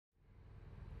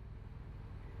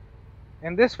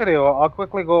In this video, I'll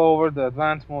quickly go over the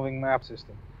Advanced Moving Map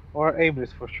System, or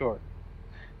ABRIS for short.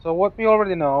 So what we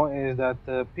already know is that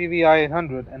the PVI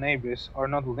 800 and ABRIS are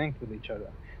not linked with each other.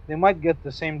 They might get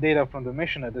the same data from the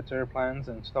mission editor plans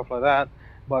and stuff like that,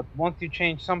 but once you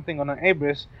change something on an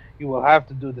ABRIS, you will have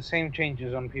to do the same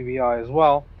changes on PVI as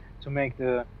well to make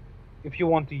if you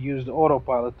want to use the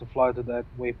autopilot to fly to that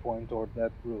waypoint or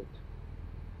that route.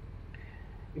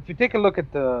 If we take a look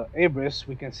at the ABRIS,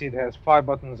 we can see it has 5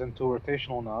 buttons and 2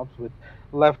 rotational knobs, with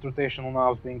left rotational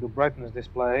knobs being the brightness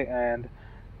display and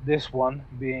this one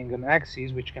being an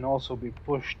axis, which can also be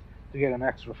pushed to get an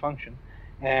extra function.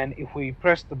 And if we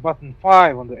press the button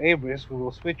 5 on the ABRIS, we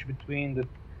will switch between the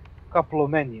couple of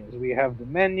menus. We have the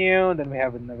menu, then we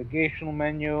have a navigational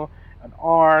menu, an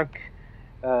arc,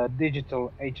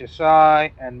 digital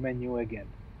HSI, and menu again.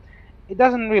 It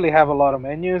doesn't really have a lot of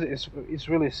menus. It's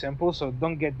really simple, so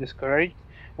don't get discouraged.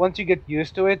 Once you get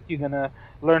used to it, you're gonna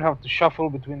learn how to shuffle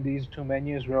between these two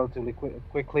menus relatively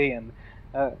quickly, and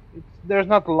there's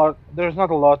not a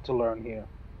lot to learn here.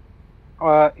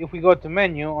 If we go to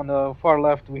menu, on the far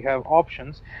left we have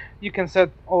options. You can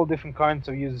set all different kinds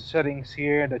of user settings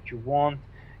here that you want.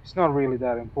 It's not really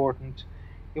that important.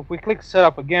 If we click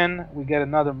setup again, we get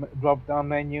another drop down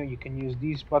menu. You can use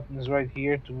these buttons right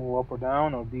here to move up or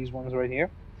down, or these ones right here.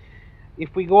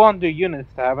 If we go under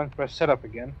units tab and press setup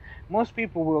again, most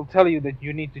people will tell you that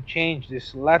you need to change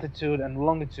this latitude and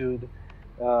longitude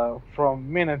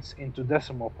from minutes into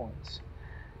decimal points.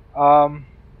 I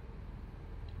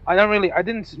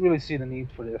didn't really see the need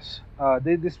for this.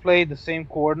 They display the same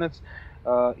coordinates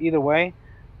either way,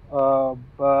 but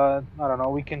I don't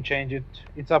know. We can change it.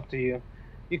 It's up to you.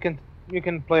 You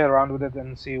can play around with it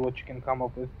and see what you can come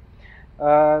up with.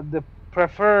 The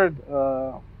preferred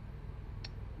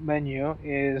menu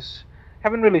is,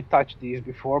 haven't really touched these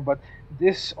before, but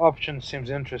this option seems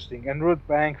interesting. And root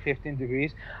bank 15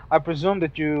 degrees. I presume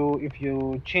that if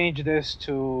you change this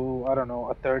to, I don't know,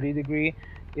 a 30 degree,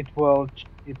 it will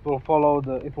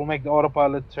make the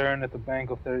autopilot turn at a bank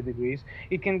of 30 degrees.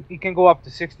 It can go up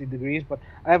to 60 degrees, but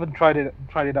I haven't tried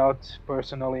it out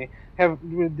personally.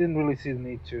 Didn't really see the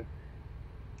need to.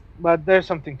 But there's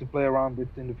something to play around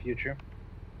with in the future.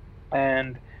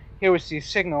 And here we see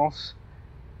signals.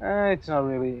 It's not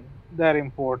really that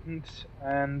important.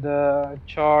 And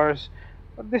chars.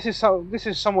 This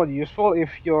is somewhat useful. If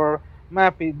your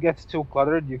map gets too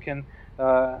cluttered, you can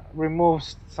remove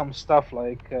some stuff,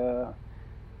 like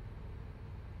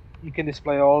you can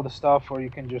display all the stuff, or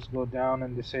you can just go down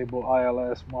and disable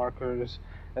ILS markers,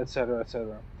 etc.,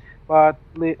 etc. But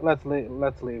let's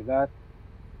leave that.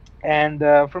 And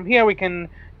from here we can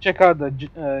check out the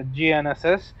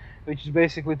GNSS, which is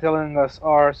basically telling us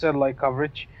our satellite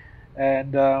coverage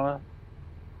and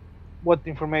what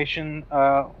information,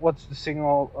 what's the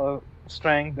signal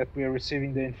strength that we are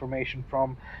receiving the information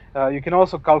from. You can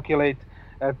also calculate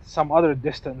at some other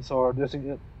distance or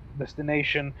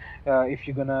destination. If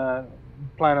you're gonna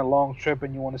plan a long trip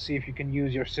and you want to see if you can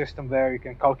use your system there, you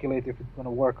can calculate if it's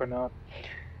gonna work or not.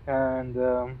 And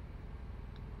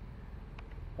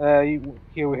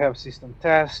here we have system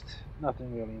test,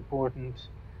 nothing really important.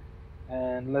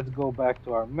 And let's go back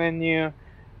to our menu.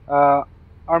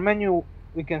 Our menu,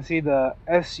 we can see the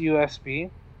SUSP.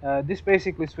 This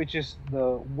basically switches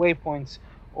the waypoints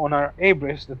on our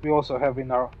ABRIS that we also have in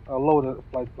our loaded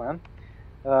flight plan.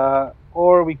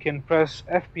 Or we can press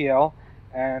FPL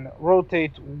and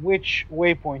rotate which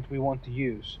waypoint we want to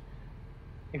use.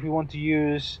 If we want to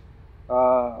use,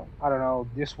 I don't know,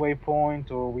 this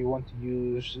waypoint, or we want to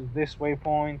use this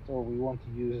waypoint, or we want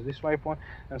to use this waypoint,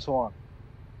 and so on.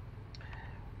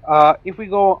 If we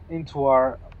go into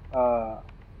our,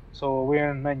 so we're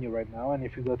in menu right now, and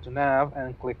if you go to nav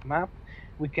and click map,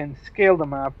 we can scale the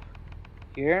map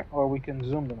here, or we can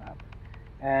zoom the map.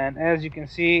 And as you can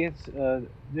see, it's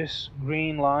this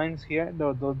green lines here,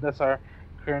 that's our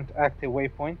current active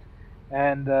waypoint.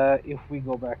 And if we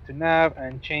go back to nav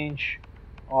and change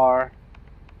our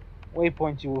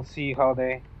waypoints, you will see how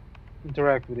they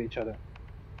interact with each other.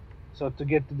 So to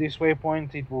get to this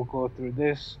waypoint, it will go through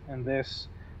this, and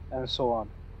so on.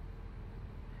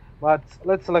 But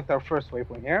let's select our first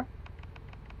waypoint here.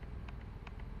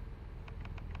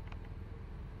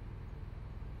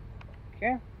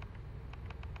 Okay.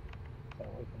 So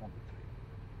waypoint number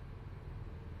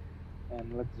 3.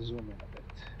 And let's zoom in a bit.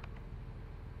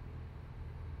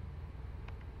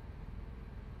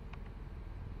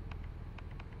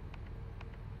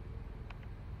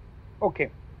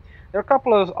 Okay, there are a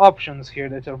couple of options here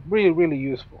that are really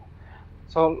useful.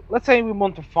 So let's say we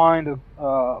want to find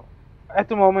at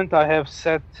the moment I have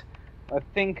set, I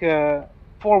think, 4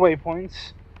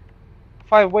 waypoints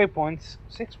 5 waypoints,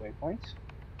 6 waypoints.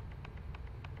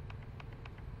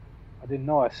 I didn't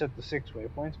know I set the 6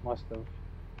 waypoints. Must have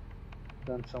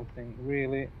done something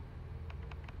really.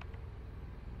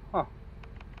 Huh.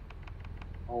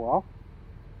 Oh well.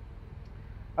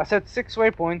 I set 6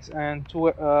 waypoints and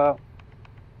 2.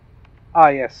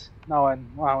 Yes. Now I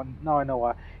know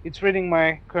why. It's reading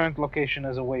my current location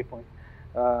as a waypoint.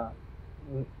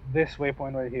 This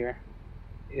waypoint right here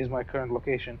is my current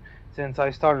location, since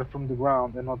I started from the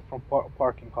ground and not from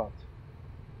parking lot.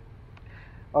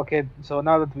 Okay, so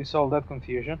now that we solved that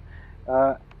confusion,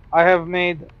 I have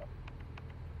made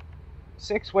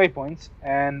 6 waypoints,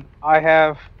 and I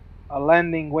have a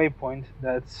landing waypoint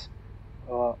that's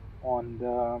on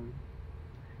the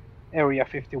area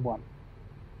 51.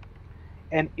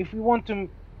 And if we want to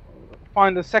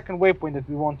find the second waypoint that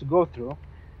we want to go through,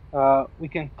 we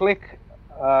can click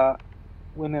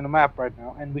we're in a map right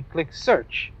now, and we click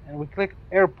search, and we click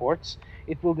airports.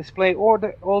 It will display all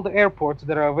the airports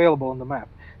that are available on the map.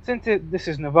 Since this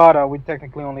is Nevada, we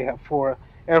technically only have 4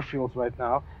 airfields right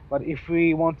now. But if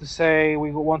we want to say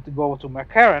we want to go to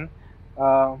McCarran,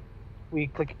 we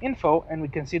click info, and we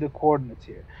can see the coordinates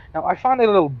here. Now I found a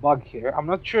little bug here. I'm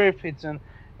not sure if it's in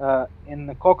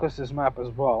the Caucasus map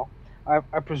as well.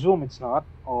 I presume it's not,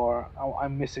 or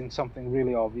I'm missing something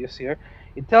really obvious here.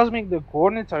 It tells me the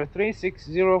coordinates are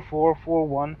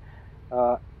 360441,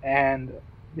 and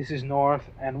this is north,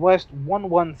 and west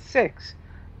 116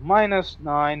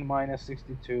 -9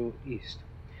 -62 east.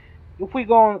 If we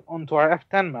go onto our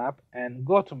F10 map and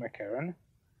go to McCarran,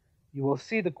 you will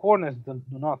see the coordinates do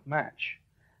not match.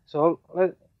 So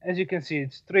as you can see,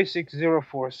 it's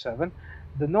 36047.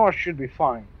 The north should be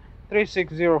fine.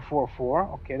 36044,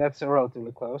 okay, that's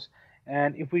relatively close.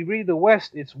 And if we read the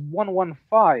west, it's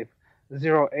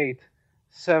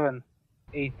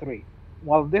 1150873,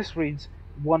 while this reads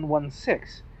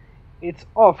 116. It's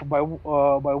off by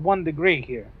 1 degree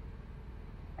here.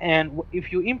 And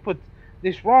if you input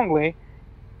this wrongly,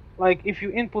 like if you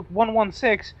input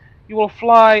 116, you will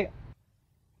fly.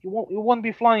 You won't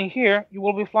be flying here. You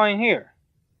will be flying here,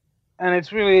 and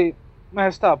it's really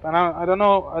messed up. And I don't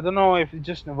know if it's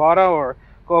just Nevada or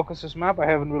Caucasus map. I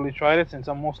haven't really tried it since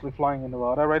I'm mostly flying in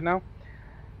Nevada right now.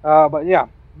 But yeah,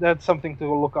 that's something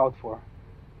to look out for.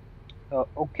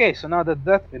 Okay, so now that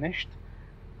that's finished,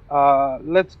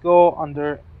 let's go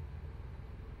under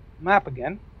map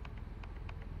again,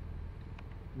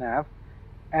 nav,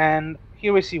 and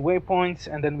here we see waypoints,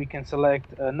 and then we can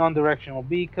select non-directional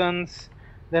beacons.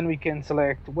 Then we can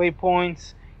select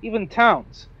waypoints, even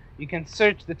towns. You can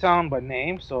search the town by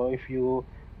name. So if you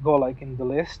go like in the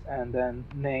list and then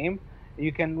name,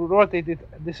 you can rotate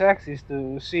this axis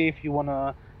to see if you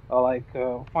wanna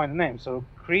find a name. So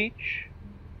Creech,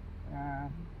 I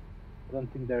don't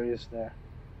think there is there,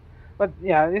 but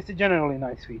yeah, it's a generally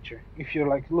nice feature if you're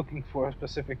like looking for a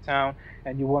specific town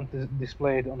and you want to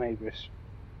display it on Abris.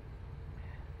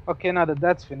 Okay, now that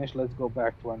that's finished, let's go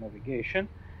back to our navigation,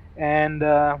 and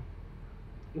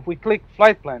if we click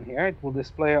flight plan here, it will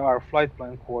display our flight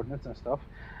plan coordinates and stuff.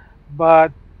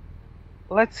 But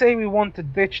let's say we want to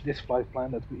ditch this flight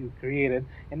plan that we created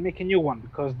and make a new one,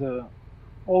 because the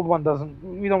old one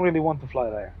we don't really want to fly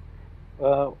there.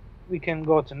 We can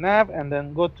go to nav and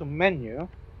then go to menu,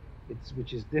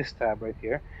 which is this tab right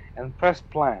here, and press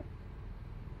plan.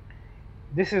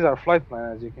 This is our flight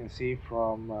plan, as you can see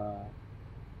from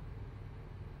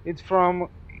it's from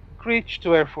Creech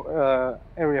to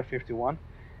area 51.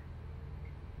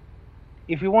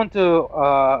 If we want to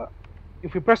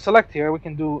if we press select here, we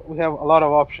have a lot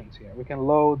of options here. We can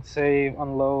load, save,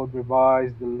 unload,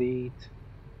 revise, delete,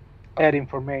 add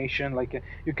information. Like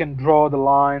you can draw the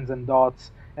lines and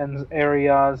dots and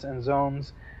areas and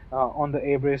zones on the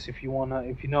Abris if you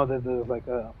know that there's like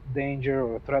a danger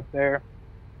or a threat there,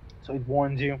 so it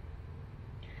warns you.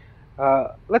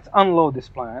 Let's unload this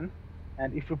plan,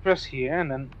 and if we press here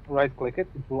and then right click it,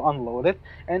 it will unload it.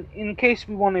 And in case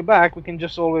we want it back, we can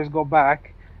just always go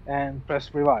back and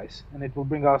press revise, and it will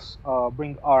bring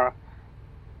our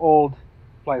old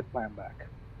flight plan back.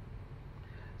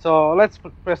 So let's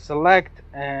press select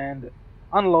and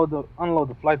unload the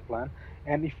flight plan,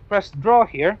 and if you press draw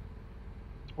here,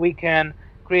 we can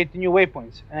create new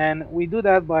waypoints, and we do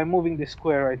that by moving this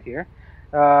square right here.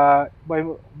 By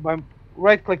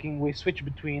right clicking, we switch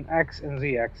between X and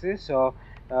Z axis. So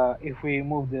if we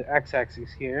move the X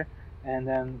axis here and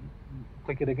then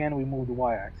click it again, we move the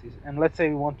Y axis. And let's say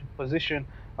we want to position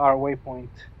our waypoint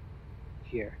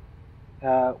here.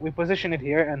 We position it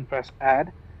here and press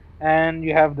add, and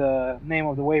you have the name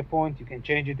of the waypoint. You can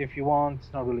change it if you want.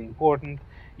 It's not really important.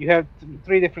 You have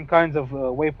 3 different kinds of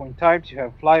waypoint types. You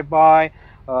have flyby,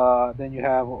 Then you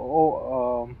have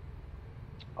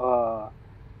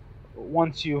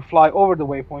once you fly over the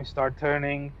waypoint, start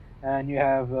turning, and you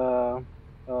have uh,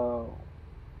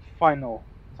 final,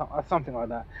 something like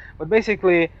that. But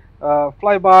basically,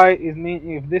 flyby is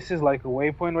mean if this is like a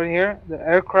waypoint right here, the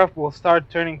aircraft will start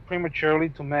turning prematurely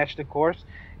to match the course.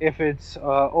 If it's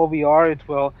OVR, it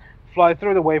will fly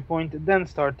through the waypoint, then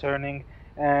start turning,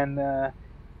 and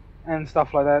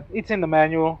stuff like that. It's in the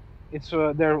manual. It's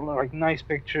there are like nice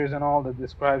pictures and all that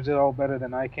describes it all better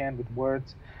than I can with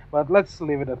words. But let's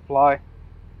leave it at flyby,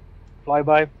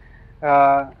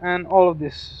 and all of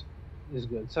this is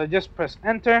good. So just press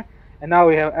enter, and now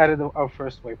we have added our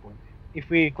first waypoint. If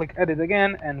we click edit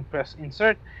again and press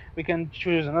insert, we can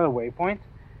choose another waypoint.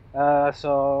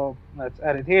 So let's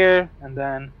add it here, and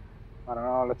then I don't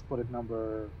know, let's put it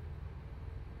number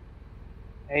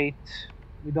 8.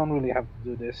 We don't really have to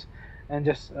do this, and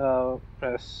just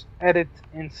press edit,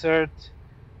 insert,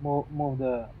 move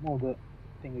the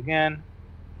thing again,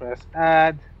 press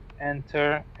add,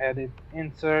 enter, edit,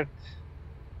 insert,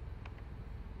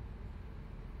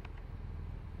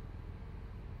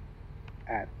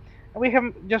 add. And we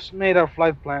have just made our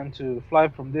flight plan to fly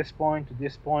from this point to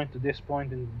this point to this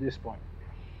point and this point.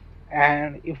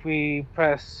 And if we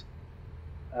press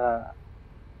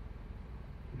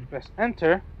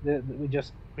enter, we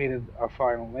just created our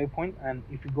final waypoint. And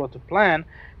if we go to plan,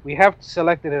 we have to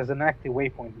select it as an active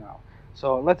waypoint now.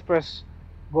 So let's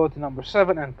go to number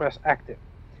 7 and press active.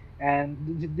 And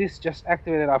this just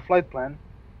activated our flight plan,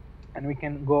 and we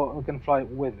can fly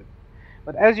with it.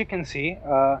 But as you can see,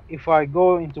 if I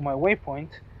go into my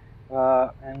waypoint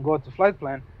and go to flight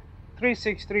plan,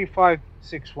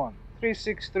 363561,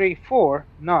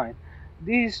 3634.9,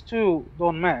 these two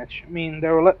don't match. I mean,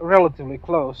 they're relatively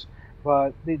close,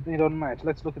 but they don't match.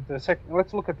 Let's look at the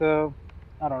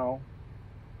I don't know,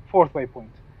 4th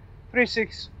waypoint,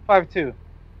 3652,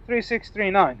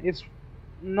 3639. It's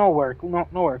nowhere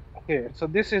clear. So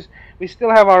we still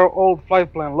have our old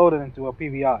flight plan loaded into a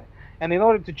PVI, and in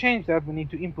order to change that, we need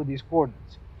to input these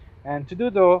coordinates. And to do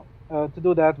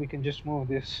that, we can just move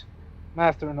this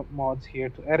master mods here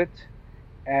to edit,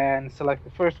 and select the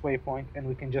first waypoint, and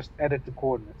we can just edit the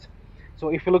coordinates. So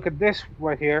if you look at this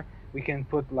right here, we can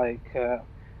put like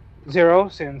 0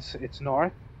 since it's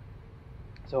north,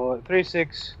 so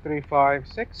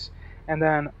 36356, and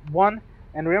then 1.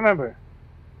 And remember,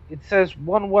 it says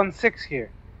 116 here.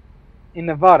 In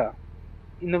Nevada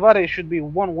it should be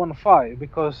 115,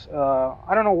 because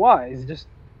I don't know why, it's just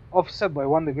offset by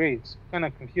 1 degree. It's kind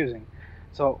of confusing.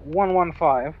 So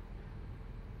 115,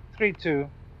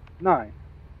 329.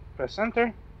 Press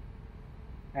enter,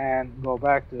 and go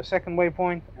back to the second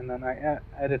waypoint, and then I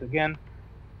add it again,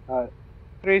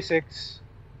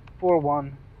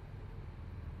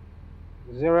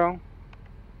 3641.0,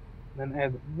 then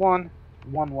add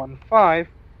 115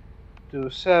 to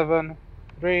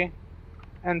 73,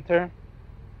 enter,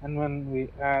 and when we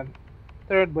add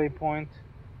third waypoint,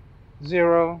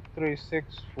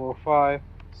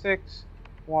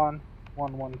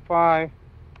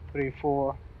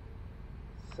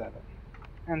 0364561.115.347,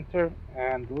 enter,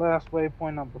 and the last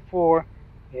waypoint, number 4,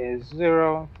 is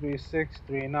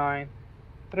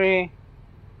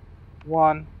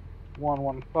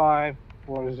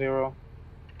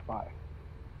 03639.31115.405.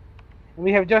 And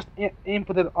we have just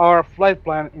inputted our flight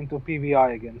plan into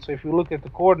PVI again. So if you look at the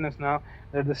coordinates now,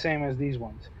 they're the same as these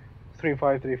ones,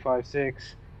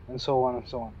 35356, and so on and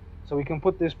so on. So we can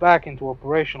put this back into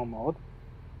operational mode,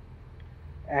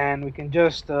 and we can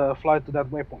just fly to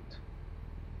that waypoint.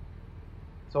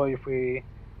 So if we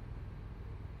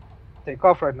take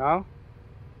off right now,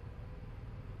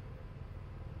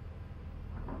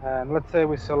 and let's say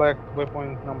we select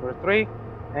waypoint number 3,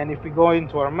 and if we go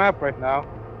into our map right now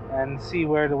and see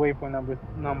where the waypoint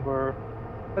number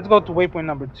let's go to waypoint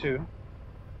number 2,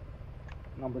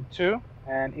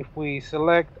 and if we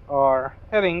select our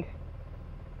heading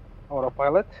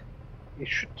autopilot, it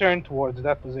should turn towards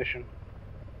that position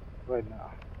right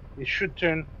now. It should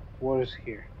turn towards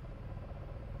here,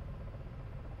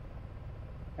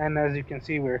 and as you can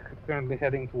see, we're currently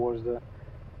heading towards the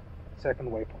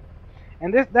second waypoint.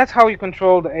 And that's how you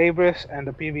control the ABRIS and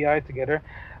the PVI together.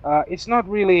 It's not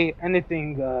really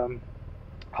anything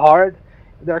hard.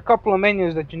 There are a couple of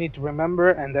menus that you need to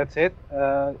remember, and that's it.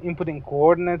 Inputting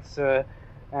coordinates,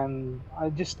 and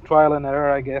just trial and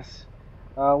error, I guess.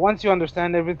 Once you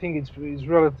understand everything, it's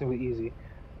relatively easy.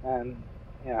 And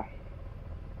yeah.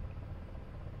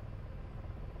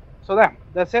 So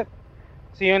that's it.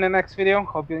 See you in the next video.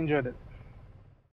 Hope you enjoyed it.